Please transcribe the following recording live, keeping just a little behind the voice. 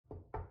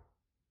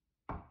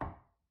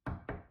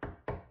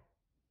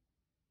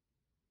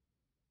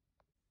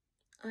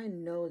I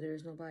know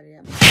there's nobody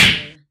at my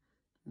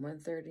door.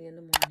 1:30 in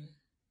the morning.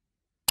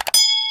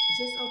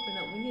 Just open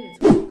up. We need to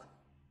talk.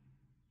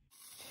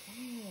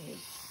 Hey,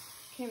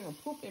 came and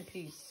poop in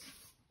peace.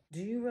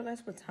 Do you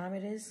realize what time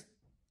it is?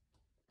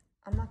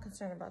 I'm not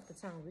concerned about the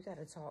time. We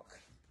gotta talk.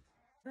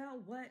 About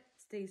what,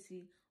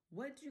 Stacy?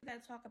 What do you gotta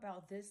talk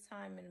about this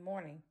time in the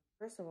morning?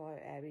 First of all,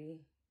 Abby,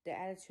 the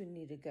attitude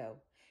need to go.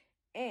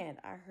 And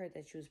I heard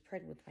that you was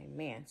pregnant with my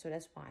man, so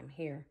that's why I'm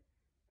here.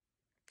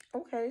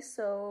 Okay,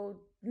 so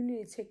you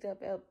need to take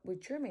that up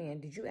with your man.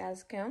 Did you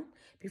ask him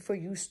before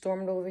you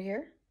stormed over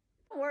here?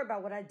 Don't worry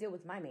about what I did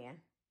with my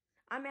man.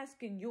 I'm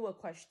asking you a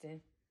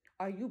question.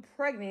 Are you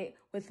pregnant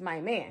with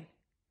my man?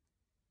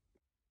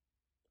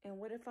 And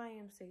what if I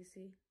am,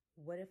 Stacy?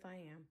 What if I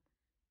am?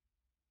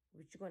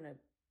 Would you gonna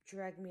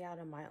drag me out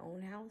of my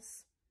own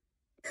house?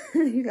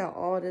 You got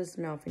all this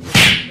mouth and you're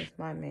pregnant with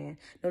my man.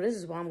 No, this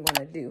is what I'm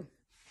gonna do.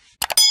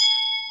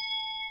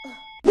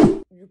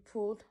 You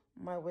pulled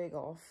my wig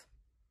off.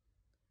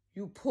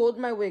 You pulled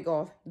my wig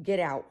off. Get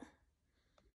out.